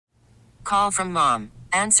call from mom.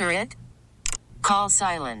 Answer it. Call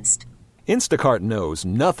silenced. Instacart knows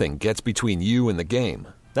nothing gets between you and the game.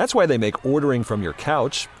 That's why they make ordering from your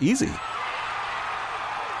couch easy.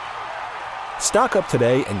 Stock up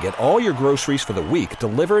today and get all your groceries for the week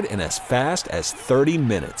delivered in as fast as 30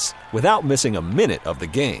 minutes without missing a minute of the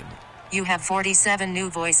game. You have 47 new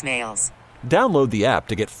voicemails. Download the app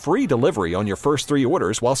to get free delivery on your first 3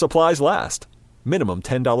 orders while supplies last. Minimum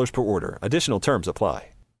 $10 per order. Additional terms apply.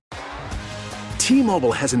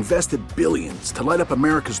 T-Mobile has invested billions to light up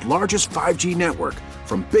America's largest 5G network,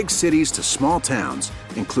 from big cities to small towns,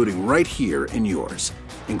 including right here in yours.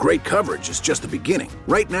 And great coverage is just the beginning.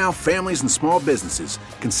 Right now, families and small businesses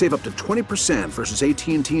can save up to 20% versus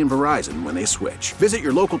AT&T and Verizon when they switch. Visit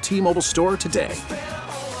your local T-Mobile store today.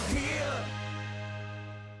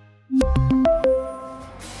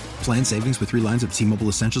 Plan savings with 3 lines of T-Mobile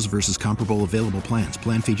Essentials versus comparable available plans.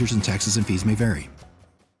 Plan features and taxes and fees may vary.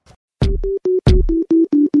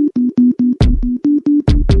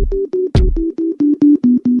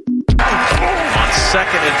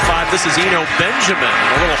 Second and 5. This is Eno Benjamin.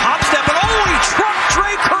 A little hop step, and he trucked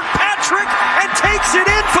Dre Kirkpatrick and takes it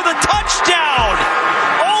in for the touchdown.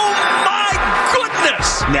 Oh my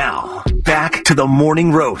goodness! Now, back to the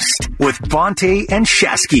morning roast with Bonta and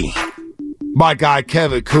Shasky. My guy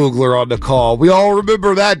Kevin Kugler on the call. We all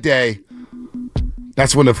remember that day.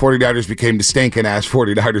 That's when the 49ers became the stinking ass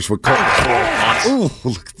 49ers with Colt. Oh,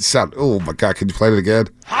 look at the sound. Oh my God, can you play it again?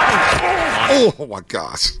 Oh my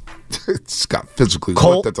gosh. It's got physically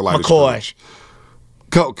Colt looked at the line McCoy. of scrimmage.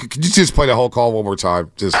 Could you just play the whole call one more time?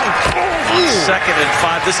 Just Second and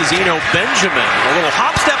 5. This is Eno Benjamin. A little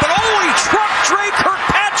hop step, and he trucked Dre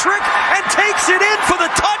Kirkpatrick and takes it in for the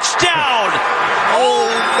touchdown. Oh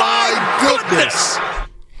my goodness!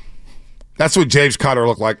 That's what James Conner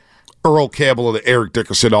looked like. Earl Campbell and Eric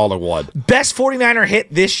Dickerson all in one. Best 49er hit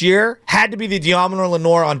this year had to be the Deommodore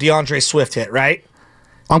Lenoir on DeAndre Swift hit, right?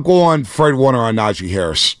 I'm going Fred Warner on Najee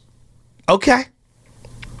Harris. Okay.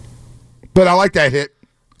 But I like that hit.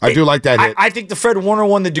 I do like that hit. I think the Fred Warner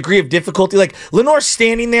one, the degree of difficulty. Like, Lenoir's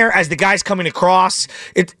standing there as the guy's coming across.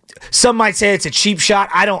 Some might say it's a cheap shot.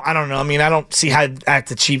 I don't know. I mean, I don't see how that's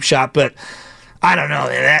a cheap shot, but I don't know.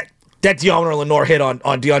 That Deommodore Lenoir hit on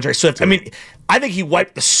DeAndre Swift. I mean, I think he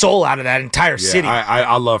wiped the soul out of that entire city.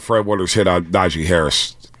 I love Fred Warner's hit on Najee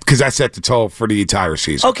Harris because that set the tone for the entire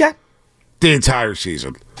season. Okay. The entire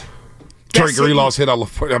season. Trey Greenlaw's hit on.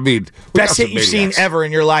 I mean, best hit you've seen ever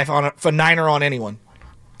in your life on a Niner on anyone.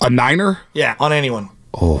 A Niner? Yeah, on anyone.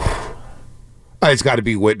 Oh, it's got to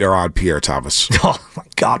be Whitner on Pierre Thomas. Oh my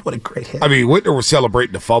God, what a great hit! I mean, Whitner was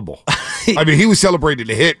celebrating the fumble. I mean, he was celebrating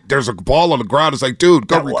the hit. There's a ball on the ground. It's like, dude,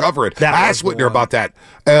 go recover it. I asked Whitner about that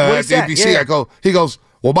at the NBC. Yeah. He goes,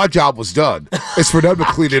 well, my job was done. It's for them to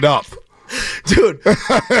clean it up. Dude,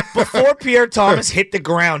 before Pierre Thomas hit the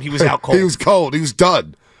ground, he was out cold. He was cold. He was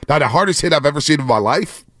done. Now, the hardest hit I've ever seen in my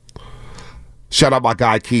life. Shout out my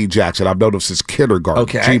guy, Key Jackson. I've known him since kindergarten.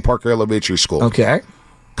 Okay. G. Parker Elementary School. Okay.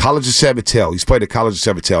 College of San Mateo. He's played at College of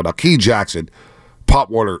San Mateo. Now, Key Jackson, Pop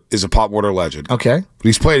Warner, is a Pop Warner legend. Okay. But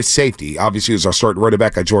he's played at safety. Obviously, he was our starting running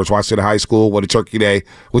back at George Washington High School. Won a Turkey Day.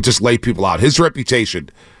 Would just lay people out. His reputation,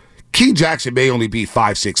 Key Jackson may only be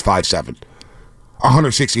 5'6", 5'7",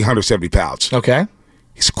 160, 170 pounds. Okay.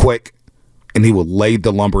 He's quick, and he will lay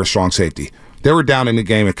the lumber of strong safety. They were down in the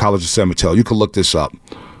game at College of San Mateo. You can look this up.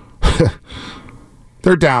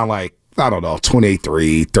 They're down like, I don't know,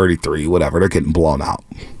 23, 33, whatever. They're getting blown out.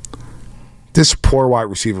 This poor wide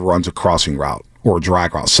receiver runs a crossing route or a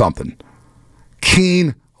drag route, something.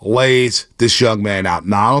 Keen lays this young man out.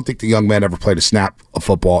 Now, I don't think the young man ever played a snap of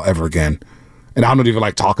football ever again. And I don't even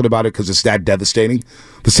like talking about it because it's that devastating.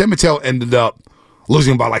 But San Mateo ended up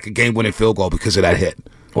losing by like a game-winning field goal because of that hit.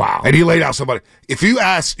 Wow. And he laid out somebody. If you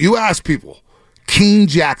ask people, Keen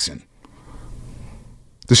Jackson,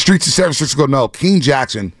 the streets of San Francisco know Keen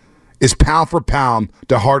Jackson is pound for pound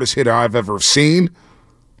the hardest hitter I've ever seen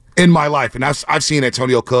in my life. And I've seen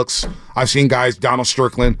Antonio Cooks. I've seen guys, Donald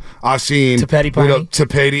Strickland. I've seen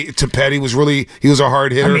Tapeti was really, he was a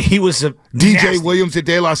hard hitter. I mean, he was a DJ nasty. Williams at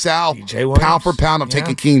De La Salle. DJ Williams. Pound for pound, I'm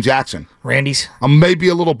taking Keen Jackson. Randy's. I'm maybe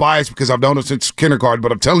a little biased because I've known him since kindergarten,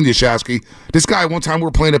 but I'm telling you, Shasky, this guy, one time we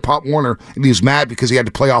were playing at Pop Warner, and he was mad because he had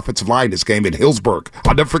to play offensive line this game in Hillsburg.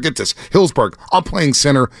 I'll never forget this. Hillsburg. I'm playing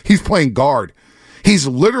center. He's playing guard. He's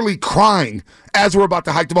literally crying as we're about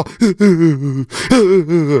to hike the ball.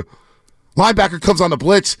 Linebacker comes on the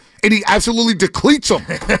blitz, and he absolutely depletes him.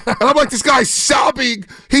 And I'm like, this guy's sobbing.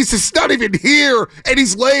 He's just not even here, and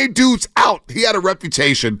he's laying dudes out. He had a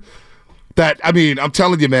reputation that, I mean, I'm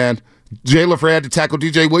telling you, man, Jay LaFrey had to tackle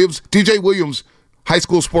DJ Williams. DJ Williams, high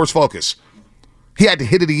school sports focus. He had the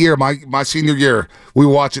hit of the year my senior year. We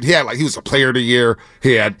watched it. He was a player of the year.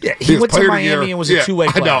 He went to Miami and was a two-way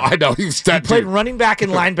player. I know. He played running back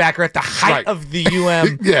and linebacker at the height of the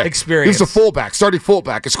UM experience. He was a fullback, starting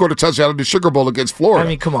fullback, and scored a touchdown in the Sugar Bowl against Florida. I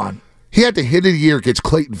mean, come on. He had the hit of the year against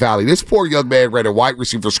Clayton Valley. This poor young man ran a wide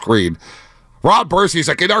receiver screen. Rob Bursey's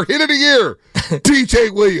like, in our hit of the year,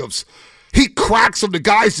 DJ Williams. He cracks him. The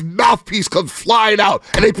guy's mouthpiece comes flying out,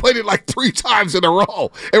 and they played it like 3 times in a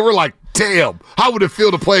row. And we're like, damn, how would it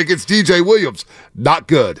feel to play against DJ Williams? Not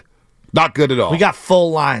good. Not good at all. We got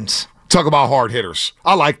full lines. Talk about hard hitters.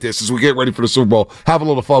 I like this as we get ready for the Super Bowl. Have a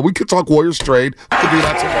little fun. We could talk Warriors trade. We could do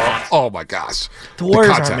that tomorrow. Oh, my gosh. The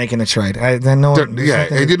Warriors aren't making a trade. I know. Yeah,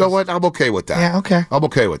 and you know what? I'm okay with that. Yeah, okay. I'm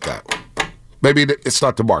okay with that. Maybe it's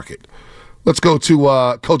not the market. Let's go to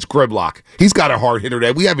Coach Grimlock. He's got a hard hitter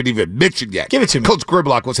that we haven't even mentioned yet. Give it to me. Coach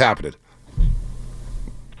Grimlock, what's happening?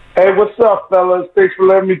 Hey, what's up, fellas? Thanks for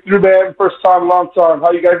letting me through, man. First time, long time.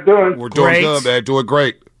 How you guys doing? We're doing good, man. Doing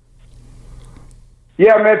great.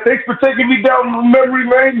 Yeah, man. Thanks for taking me down memory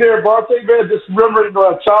lane there, Bonta. Man, just remembering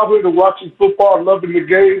my childhood and watching football and loving the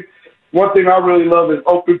game. One thing I really love is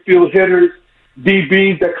open field hitters,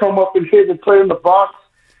 DBs that come up and hit and play in the box.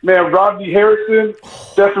 Man, Rodney Harrison,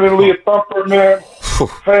 definitely a thumper, man.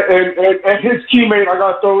 and his teammate, I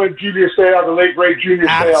got to throw in Junior Seau, the late, great Junior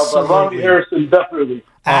Seau. But Rodney Harrison, definitely.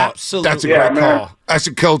 Absolutely. That's a great call. That's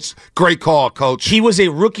a great call, Coach. He was a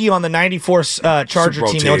rookie on the 94 Charger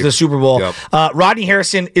team that went to the Super Bowl. Yep. Rodney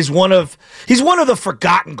Harrison is one of the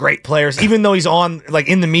forgotten great players, even though he's on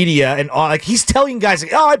in the media and he's telling guys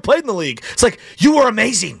I played in the league. It's like, you were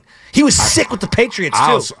amazing. He was sick with the Patriots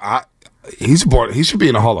too. He should be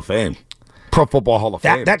in the Hall of Fame. Pro Football Hall of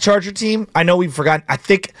Fame. That Charger team, I know we've forgotten. I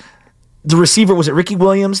think the receiver, was it Ricky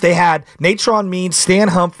Williams? They had Natron Means, Stan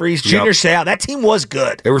Humphries, Junior Seau. That team was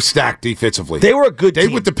good. They were stacked defensively. They were a good team.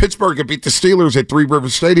 They went to Pittsburgh and beat the Steelers at Three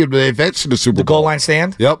Rivers Stadium. They advanced to the Super Bowl. The goal line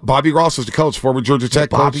stand? Yep. Bobby Ross was the coach, former Georgia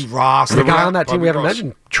Tech coach. Bobby Ross. The guy on that team we haven't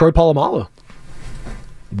mentioned, Troy Polamalu.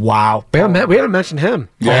 Wow. We haven't mentioned him.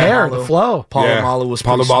 The hair, the flow.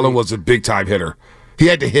 Polamalu was a big-time hitter. He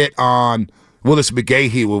had to hit on Willis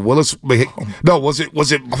McGahee. Was it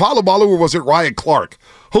Polamalu or was it Ryan Clark?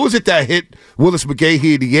 Who was it that hit Willis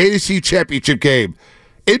McGahee in the AFC Championship game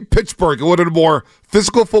in Pittsburgh in one of the more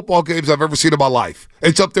physical football games I've ever seen in my life?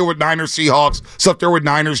 It's up there with Niners Seahawks. It's up there with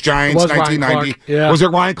Niners Giants 1990. Was it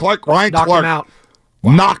Ryan Clark? Ryan Clark him out.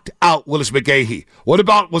 Knocked out Willis McGahee. What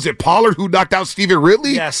about, was it Pollard who knocked out Stephen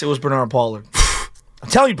Ridley? Yes, it was Bernard Pollard. I'm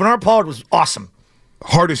telling you, Bernard Pollard was awesome.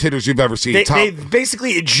 Hardest hitters you've ever seen. They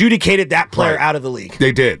basically adjudicated that player out of the league.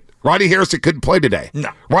 They did. Rodney Harrison couldn't play today. No.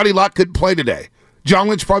 Rodney Lott couldn't play today. John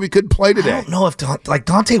Lynch probably couldn't play today. I don't know if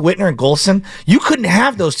Dante Whitner and Golson, you couldn't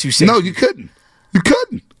have those two safeties. No, you couldn't. You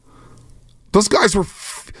couldn't. Those guys were.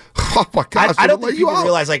 Oh my gosh! I don't think people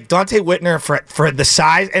realize Dante Whitner for the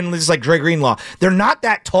size and just like Dre Greenlaw, they're not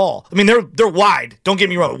that tall. I mean, they're wide. Don't get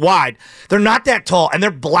me wrong, wide. They're not that tall, and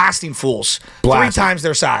they're blasting fools 3 times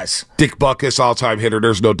their size. Dick Butkus, all-time hitter.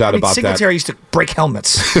 There's no doubt about Singletary used to break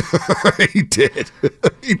helmets. He did.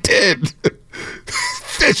 He did.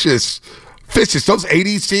 Vicious. Those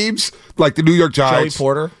 80s teams, like the New York Giants. Joey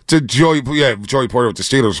Porter. Joey Porter with the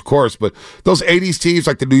Steelers, of course. But those 80s teams,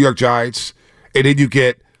 like the New York Giants, and then you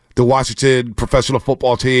get the Washington professional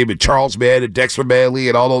football team and Charles Mann and Dexter Manley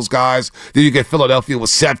and all those guys. Then you get Philadelphia with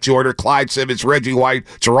Seth Jordan, Clyde Simmons, Reggie White,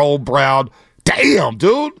 Jerome Brown. Damn,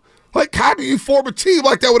 dude. How do you form a team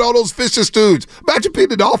like that with all those vicious dudes? Imagine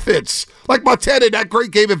being an offense. Like Montana in that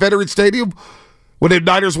great game at Veterans Stadium. When the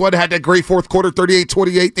Niners had that great fourth quarter,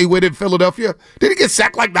 38-28, they win in Philadelphia. Did he get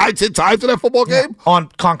sacked 9-10 times in that football game? On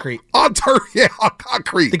concrete. On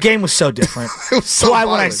concrete. The game was so different. It was so why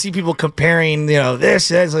violent. when I see people comparing,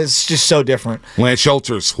 this, it's just so different. Lance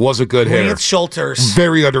Schulters was a good hitter. Lance Schulters.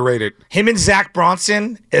 Very underrated. Him and Zach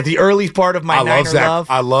Bronson at the early part of my Niner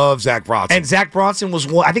love. I love Zach Bronson. And Zach Bronson was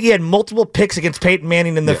one. I think he had multiple picks against Peyton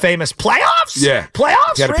Manning in the famous playoffs. Yeah.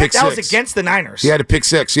 Playoffs, He had a pick That was six. against the Niners. He had a pick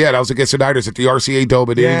 6. Yeah, that was against the Niners at the RCA Dome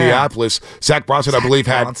in Indianapolis. Zach Bronson, I believe,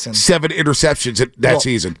 had 7 interceptions that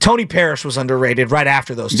season. Tony Parrish was underrated right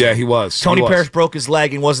after those two. Yeah, he was. Tony Parrish broke his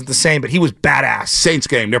leg and wasn't the same, but he was badass. Saints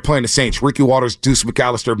game. They're playing the Saints. Ricky Waters, Deuce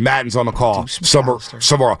McAllister, Madden's on the call.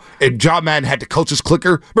 Somewhere. And John Madden had the coach's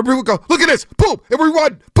clicker. Remember, he would go, look at this. Boom. And we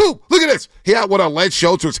run. Boom. Look at this. He had one on Lance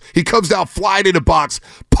Schulters. He comes down flying in the box,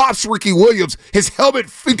 pops Ricky Williams. His helmet,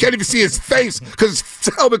 you can't even see his face because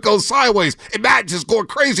his helmet goes sideways. And Madden just going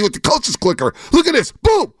crazy with the coach's clicker. Look at this.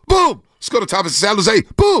 Boom. Boom. Let's go to Thomas San Jose.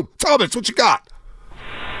 Boom. Thomas, what you got?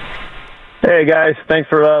 Hey, guys. Thanks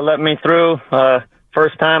for letting me through.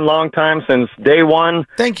 First time, long time, since day one.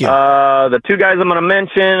 Thank you. The two guys I'm going to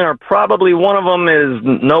mention are probably, one of them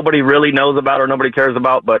is nobody really knows about or nobody cares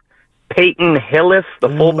about, but Peyton Hillis, the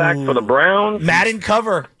fullback for the Browns. Madden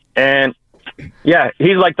cover. And, yeah,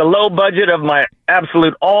 he's like the low budget of my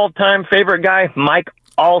absolute all-time favorite guy, Mike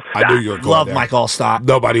Allstott. I knew you were going Love there. Mike Allstott.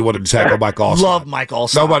 Nobody wanted to tackle Mike Allstott. Love Mike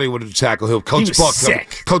Allstott. Nobody wanted to tackle him. Coach was Buck.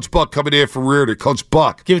 sick. Coach Buck coming in for rear to Coach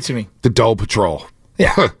Buck. Give it to me. The Dole Patrol.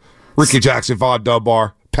 Yeah. Ricky Jackson, Von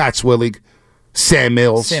Dunbar, Pat Swilling, Sam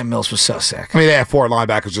Mills. Sam Mills was so sick. I mean, they had 4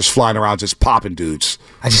 linebackers just flying around, just popping dudes.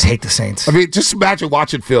 I just hate the Saints. I mean, just imagine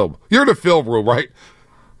watching film. You're in a film room, right?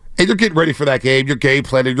 And you're getting ready for that game. You're game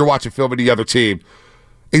planning. You're watching film of the other team.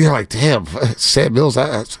 And you're like, damn, Sam Mills,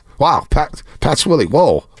 wow, Pat Swilling,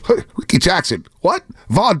 whoa. Ricky Jackson, what?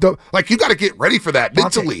 Like, you got to get ready for that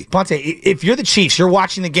mentally. Bonta, if you're the Chiefs, you're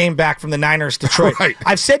watching the game back from the Niners, Detroit. Right.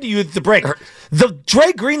 I've said to you at the break, the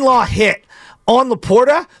Dre Greenlaw hit on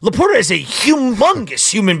Laporta is a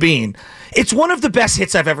humongous human being. It's one of the best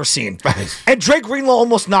hits I've ever seen. And Dre Greenlaw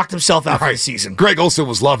almost knocked himself out for the season. Greg Olsen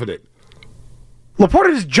was loving it.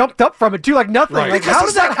 Laporta just jumped up from it, too, like nothing. Right. Like, how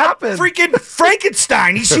does that happen? Freaking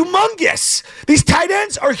Frankenstein. He's humongous. These tight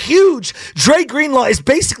ends are huge. Dre Greenlaw is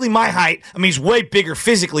basically my height. I mean, he's way bigger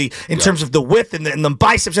physically in terms of the width and the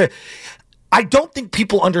biceps. I don't think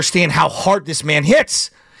people understand how hard this man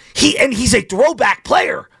hits. He's a throwback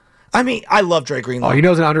player. I mean, I love Dre Greenlaw. Oh, you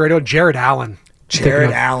know, it's an underrated Jared Allen.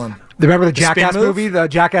 Jared Allen. Remember the Jackass movie, the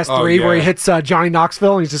Jackass 3, where he hits Johnny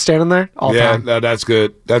Knoxville and he's just standing there all the time? No, that's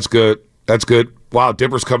good. That's good. Wow,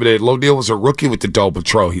 Denver's coming in. Loneal was a rookie with the Dole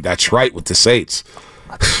Patrol. That's right, with the Saints.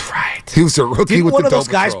 That's right. He was a rookie Didn't with one the of Dole those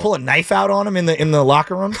guys Patrol. pull a knife out on him in the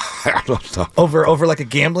locker room? I don't know. Over like a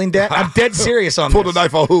gambling debt? I'm dead serious on Pulled this. a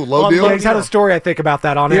knife on who? Loneal? Yeah, he's had a story, I think, about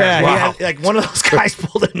that on air. Yeah, Wow. he had, like one of those guys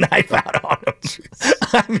pulled a knife out on him.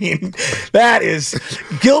 I mean, that is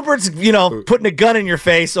Gilbert's, putting a gun in your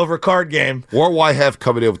face over a card game. War Whitehead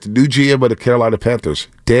coming in with the new GM of the Carolina Panthers.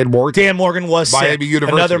 Dan Morgan. Dan Morgan was Miami sick.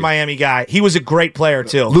 University. Another Miami guy. He was a great player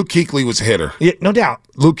too. Luke Kuechly was a hitter. Yeah, no doubt.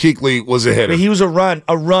 Luke Kuechly was a hitter. But he was a run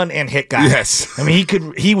and hit guy. Yes. I mean,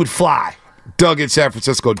 he would fly. Doug in San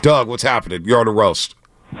Francisco. Doug, what's happening? You're on the roast.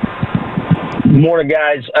 Morning,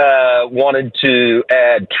 guys. Wanted to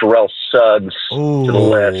add Terrell Suggs to the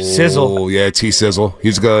list. Sizzle. Oh, yeah, T-Sizzle.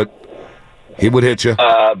 He's good. He would hit you.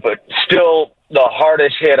 But still, the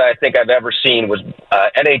hardest hit I think I've ever seen was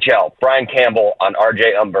NHL, Brian Campbell on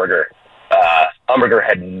R.J. Umberger. Umberger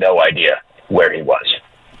had no idea where he was.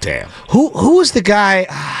 Damn. Who was the guy?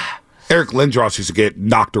 Eric Lindros used to get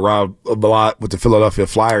knocked around a lot with the Philadelphia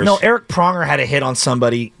Flyers. No, Eric Pronger had a hit on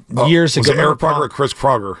somebody years was ago. it Eric Pronger or Chris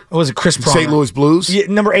Pronger? Or was it Chris Pronger? St. Louis Blues? Yeah,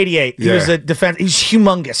 number 88. He was a defense. He's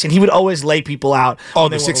humongous, and he would always lay people out. Oh,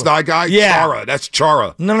 the 6'9" guy? Yeah. Chara. That's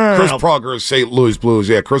Chara. No. Chris Pronger is St. Louis Blues.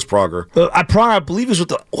 Yeah, Chris Pronger. I believe he was with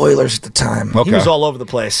the Oilers at the time. Okay. He was all over the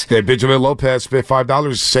place. Yeah, Benjamin Lopez spent $5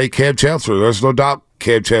 to say Cam Chancellor. There's no doubt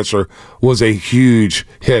Cam Chancellor was a huge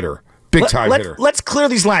hitter. Big-time hitter. Let's clear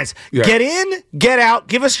these lines. Yeah. Get in, get out,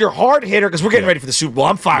 give us your hard hitter, because we're getting ready for the Super Bowl.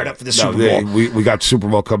 I'm fired up for the Super Bowl. We got Super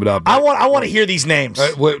Bowl coming up. I want to hear these names.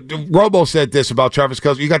 Romo said this about Travis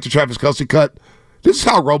Kelce. You got the Travis Kelce cut? This is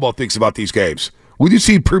how Romo thinks about these games. When you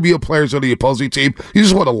see premium players on the opposing team, you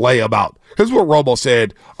just want to lay them out. Here's what Romo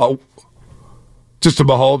said. Just to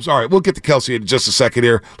Mahomes. All right, we'll get to Kelce in just a second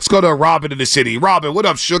here. Let's go to Robin in the city. Robin, what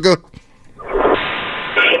up, sugar?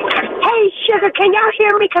 Can y'all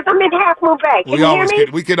hear me? Because I'm in Half Moon Bay. Can you hear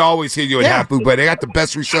me? We can always hear you in Half Moon Bay. They got the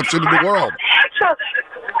best reception in the world.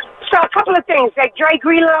 So a couple of things. That Dre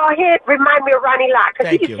Greenlaw hit remind me of Ronnie Lott,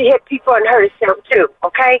 because he used to hit people and hurt himself too,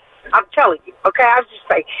 okay? I'm telling you, okay? I was just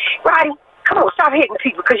like, Ronnie, come on, stop hitting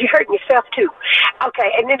people, because you're hurting yourself too.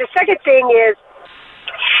 Okay, and then the second thing is,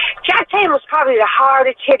 Jack Tatum was probably the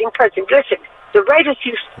hardest hitting person. Listen, the Raiders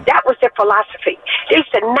that was their philosophy. They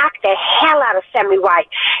used to knock the hell out of Sammy White.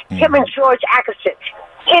 Him and George Atkinson.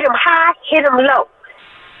 Hit him high, hit him low.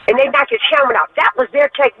 And they knocked his helmet off. That was their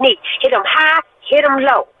technique. Hit him high, hit him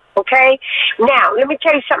low. Okay? Now, let me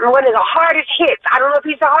tell you something. One of the hardest hits, I don't know if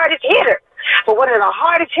he's the hardest hitter, but one of the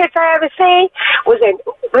hardest hits I ever seen was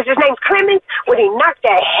his name Clemens, when he knocked the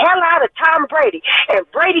hell out of Tom Brady. And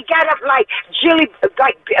Brady got up like Jilly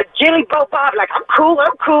Bo Bob, like, I'm cool.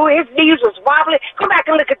 His knees was wobbling. Go back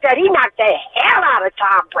and look at that. He knocked the hell out of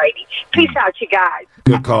Tom Brady. Peace out, you guys.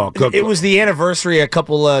 Good call. It was the anniversary a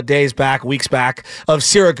couple weeks back, of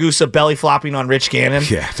Siragusa belly flopping on Rich Gannon.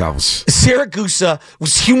 Yeah, that was... Siragusa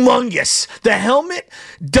was humongous. The helmet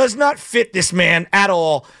does not fit this man at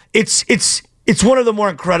all. It's one of the more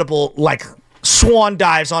incredible, swan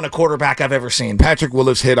dives on a quarterback I've ever seen. Patrick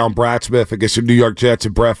Willis hit on Brad Smith against the New York Jets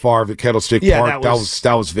and Brett Favre at Candlestick Park.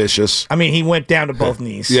 That was vicious. I mean, he went down to both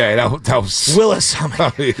knees. Yeah, that was Willis.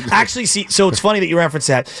 Actually, see, so it's funny that you reference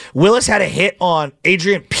that. Willis had a hit on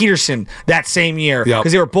Adrian Peterson that same year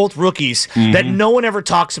because they were both rookies that no one ever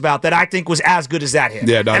talks about that I think was as good as that hit.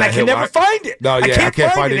 Yeah, no, and I can never find it. No, yeah, I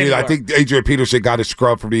can't find it either. I think Adrian Peterson got his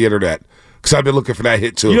scrub from the internet. Because I've been looking for that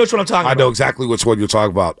hit, too. You know what I'm talking about. I know exactly which one you're talking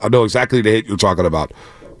about. I know exactly the hit you're talking about.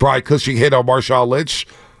 Brian Cushing hit on Marshawn Lynch.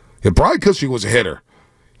 Yeah, Brian Cushing was a hitter.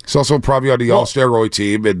 He's also probably on the all-steroid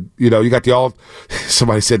team. And, you got the all –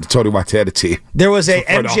 somebody said the Tony Montana team. There was a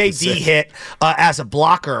MJD hit as a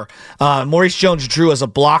blocker. Maurice Jones-Drew as a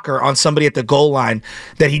blocker on somebody at the goal line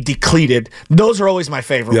that he decleated. Those are always my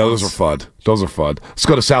favorite ones. Those are fun. Let's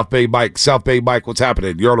go to South Bay Mike. South Bay Mike, what's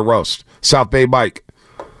happening? You're on the roast. South Bay Mike.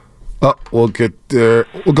 We'll get there.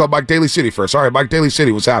 We'll go Mike Daly City first. All right, Mike Daly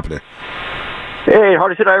City, what's happening? Hey,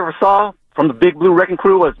 hardest hit I ever saw from the Big Blue Wrecking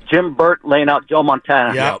Crew was Jim Burt laying out Joe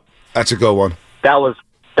Montana. Yep, that's a good one. That was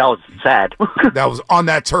sad. That was on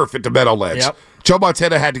that turf at the Meadowlands. Yep. Joe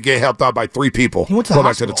Montana had to get helped out by 3 people. He went to the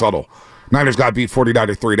hospital. Back to the tunnel. Niners got beat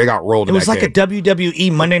 49-3. They got rolled in that game. It was like a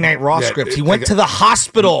WWE Monday Night Raw script. He went to the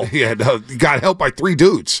hospital. Yeah, no, he got helped by 3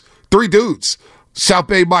 dudes. 3 dudes. South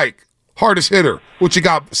Bay Mike, hardest hitter. What you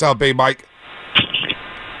got, South Bay Mike?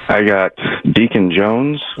 I got Deacon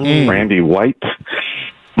Jones, Randy White,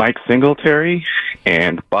 Mike Singletary,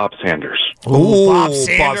 and Bob Sanders. Ooh, Bob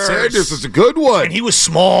Sanders is a good one. And he was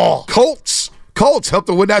small. Colts helped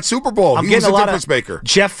to win that Super Bowl. I'm he getting was a lot difference of maker.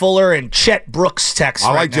 Jeff Fuller and Chet Brooks texts.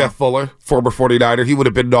 I like Jeff Fuller, former 49er. He would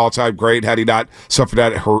have been an all-time great had he not suffered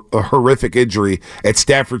that horrific injury at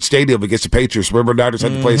Stafford Stadium against the Patriots. Remember, Niners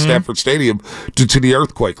had to play at Stafford Stadium due to the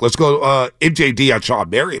earthquake. Let's go MJD on Sean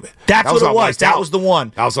Merriman. That's what it was. That was the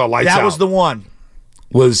one. That was on Lights Out. That was the one.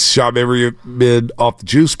 Was Sean Merriman off the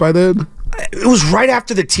juice by then? It was right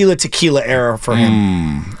after the Tila Tequila era for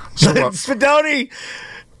him. Spadoni.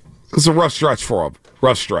 It was a rough stretch for him.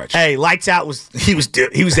 Rough stretch. Hey, Lights Out he was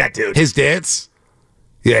that dude. His dance?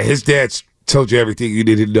 Yeah, his dance told you everything you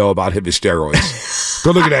needed to know about him and steroids.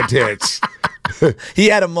 Go look at that dance. He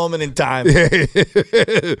had a moment in time. Dude,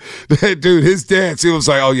 his dance, it was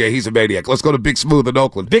like, oh yeah, he's a maniac. Let's go to Big Smooth in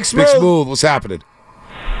Oakland. Big Smooth, what's happening?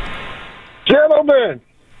 Gentlemen,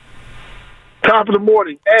 top of the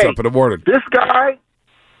morning. Hey, top of the morning. This guy,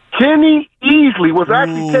 Kenny Easley, was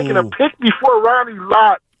actually taking a pick before Ronnie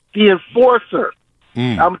Lott, the enforcer.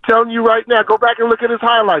 I'm telling you right now, go back and look at his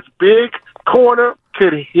highlights. Big corner,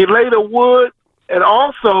 he laid a wood, and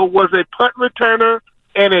also was a punt returner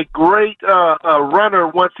and a great runner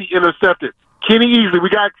once he intercepted. Kenny Easley, we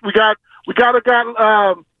got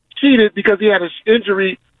cheated because he had an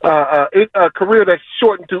injury, a career that's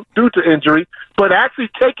shortened due to injury, but actually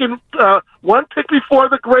taking one pick before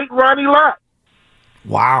the great Ronnie Lott.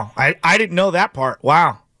 Wow, I didn't know that part.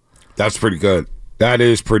 Wow, that's pretty good. That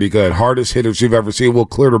is pretty good. Hardest hitters you've ever seen. We'll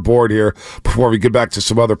clear the board here before we get back to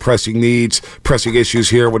some other pressing needs, pressing issues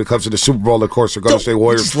here when it comes to the Super Bowl. Of course, the Golden State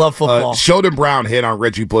Warriors. Just love football. Sheldon Brown hit on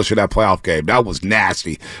Reggie Bush in that playoff game. That was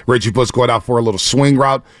nasty. Reggie Bush going out for a little swing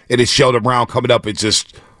route, and it's Sheldon Brown coming up and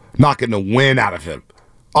just knocking the wind out of him.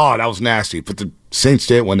 Oh, that was nasty. But the Saints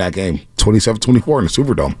did win that game, 27-24 in the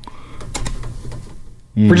Superdome.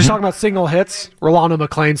 We're just talking about single hits. Rolando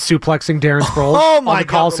McClain suplexing Darren Sproles on the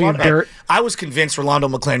Coliseum dirt. I was convinced Rolando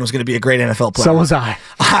McClain was going to be a great NFL player. So was I.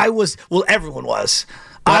 Everyone was.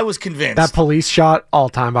 I was convinced. That police shot, all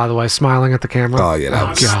time, by the way, smiling at the camera. Oh, yeah,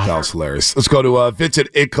 that was hilarious. Let's go to Vincent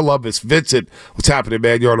in Columbus. Vincent, what's happening,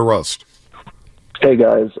 man? You're on the roast. Hey,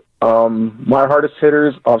 guys. My hardest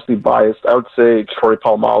hitters, obviously biased, I would say Troy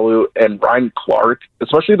Polamalu and Ryan Clark,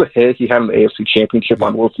 especially the hit he had in the AFC Championship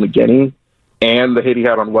on Wilson McGinney. And the hit he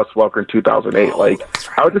had on Wes Welker in 2008.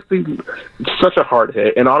 I would just think it's such a hard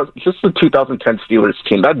hit. And honestly, just the 2010 Steelers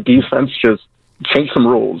team, that defense just changed some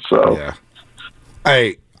rules. So, yeah.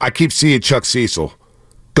 Hey, I keep seeing Chuck Cecil.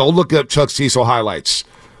 Go look up Chuck Cecil highlights.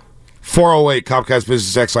 408 Comcast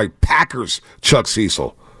Business X, like Packers Chuck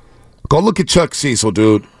Cecil. Go look at Chuck Cecil,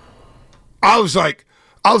 dude. I was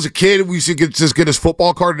a kid, we used to get his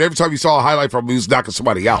football card, and every time you saw a highlight from him, he was knocking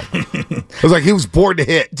somebody out. It was like he was born to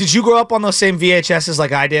hit. Did you grow up on those same VHSs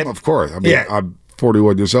like I did? Of course. I mean, yeah. I'm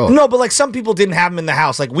 41 years old. No, but like some people didn't have them in the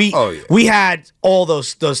house. Like we had all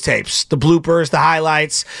those tapes, the bloopers, the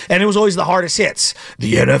highlights, and it was always the hardest hits.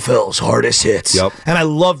 The NFL's hardest hits. Yep. And I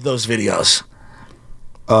loved those videos.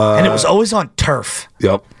 And it was always on turf.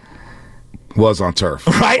 Yep. Was on turf.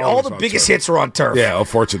 Right? All the biggest hits were on turf. Yeah,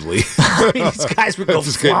 unfortunately. I mean, these guys would go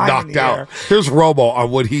just get knocked out. Air. Here's Romo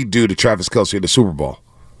on what he'd do to Travis Kelce in the Super Bowl.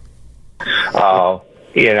 Oh,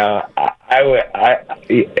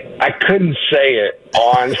 I couldn't say it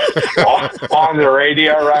on the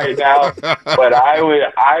radio right now, but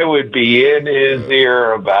I would be in his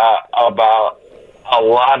ear about a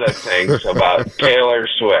lot of things about Taylor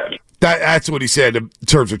Swift. That's what he said in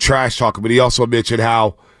terms of trash talking, but he also mentioned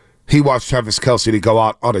how he watched Travis Kelce to go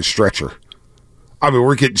out on a stretcher. I mean,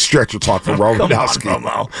 we're getting stretcher talk from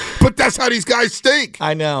Romanowski. But that's how these guys think.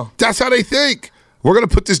 I know. That's how they think. We're going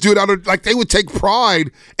to put this dude out. Like, they would take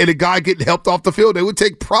pride in a guy getting helped off the field. They would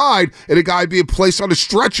take pride in a guy being placed on a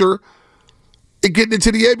stretcher and getting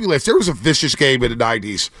into the ambulance. There was a vicious game in the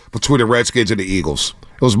 90s between the Redskins and the Eagles.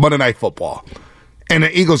 It was Monday Night Football. And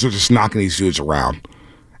the Eagles were just knocking these dudes around.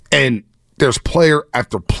 And there's player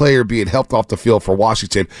after player being helped off the field for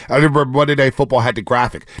Washington. I remember Monday Night Football had the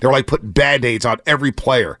graphic. They were like putting Band-Aids on every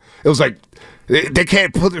player. It was like they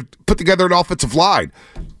can't put together an offensive line.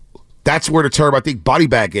 That's where the term, I think, body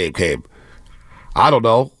bag game came. I don't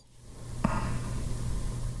know.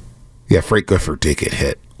 Yeah, Frank Gifford did get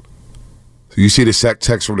hit. So you see the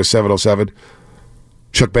text from the 707?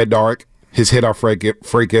 Chuck Bednarik, his hit on Frank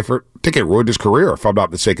Gifford. I think it ruined his career, if I'm not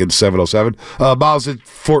mistaken, 707. Miles in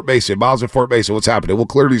Fort Mason, what's happening? We'll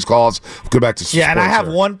clear these calls. We'll go back to sports. Yeah, and I have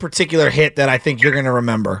one particular hit that I think you're going to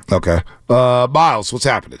remember. Okay. Miles, what's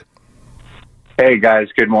happening? Hey, guys,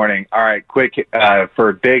 good morning. All right, quick,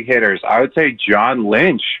 for big hitters, I would say John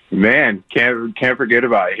Lynch. Man, can't forget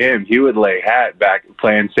about him. He would lay hat back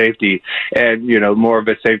playing safety. And, more of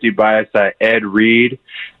a safety bias, Ed Reed.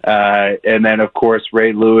 And then, of course,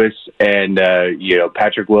 Ray Lewis and,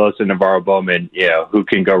 Patrick Willis and Navarro Bowman, who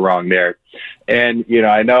can go wrong there. And,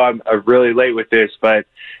 I know I'm really late with this, but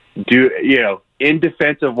in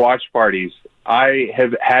defensive watch parties, I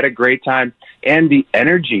have had a great time, and the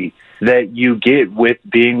energy that you get with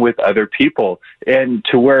being with other people, and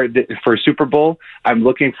to where for Super Bowl, I'm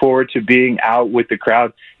looking forward to being out with the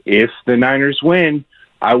crowd. If the Niners win,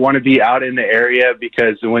 I want to be out in the area,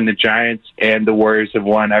 because when the Giants and the Warriors have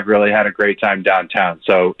won, I've really had a great time downtown.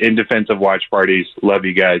 So in defensive watch parties, love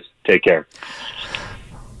you guys. Take care.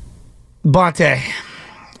 Bonta.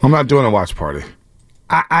 I'm not doing a watch party.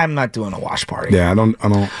 I'm not doing a watch party. Yeah, I don't.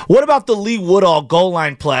 What about the Lee Woodall goal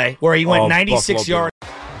line play where he went 96 yards?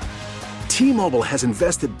 T-Mobile has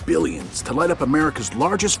invested billions to light up America's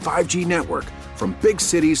largest 5G network, from big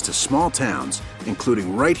cities to small towns,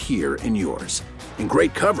 including right here in yours. And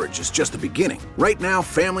great coverage is just the beginning. Right now,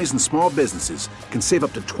 families and small businesses can save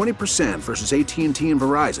up to 20% versus AT&T and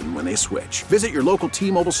Verizon when they switch. Visit your local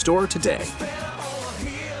T-Mobile store today.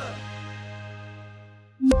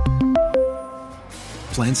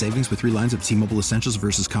 Plan savings with 3 lines of T-Mobile Essentials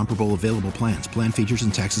versus comparable available plans. Plan features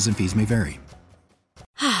and taxes and fees may vary.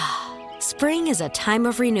 Spring is a time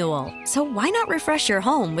of renewal, so why not refresh your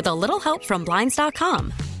home with a little help from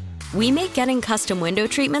Blinds.com? We make getting custom window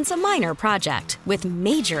treatments a minor project with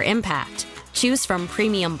major impact. Choose from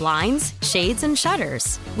premium blinds, shades, and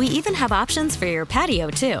shutters. We even have options for your patio,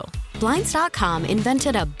 too. Blinds.com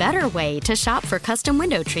invented a better way to shop for custom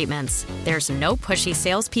window treatments. There's no pushy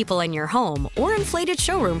salespeople in your home or inflated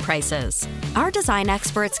showroom prices. Our design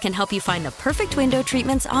experts can help you find the perfect window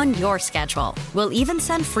treatments on your schedule. We'll even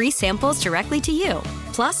send free samples directly to you.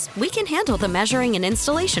 Plus, we can handle the measuring and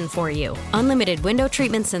installation for you. Unlimited window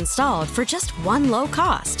treatments installed for just one low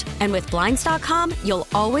cost. And with Blinds.com, you'll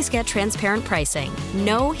always get transparent pricing.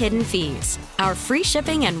 No hidden fees. Our free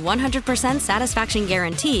shipping and 100% satisfaction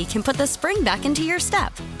guarantee can put the spring back into your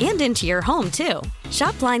step and into your home, too.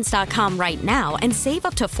 Shop Blinds.com right now and save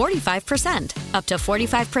up to 45%. Up to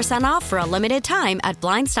 45% off for a limited time at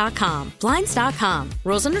Blinds.com. Blinds.com.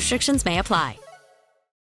 Rules and restrictions may apply.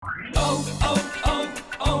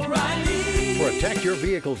 Protect your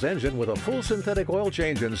vehicle's engine with a full synthetic oil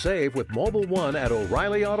change and save with Mobile One at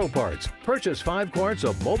O'Reilly Auto Parts. Purchase 5 quarts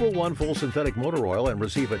of Mobile One full synthetic motor oil and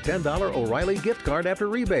receive a $10 O'Reilly gift card after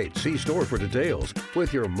rebate. See store for details.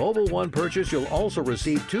 With your Mobile One purchase, you'll also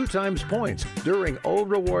receive 2 times points during O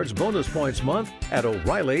Rewards Bonus Points Month at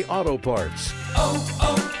O'Reilly Auto Parts.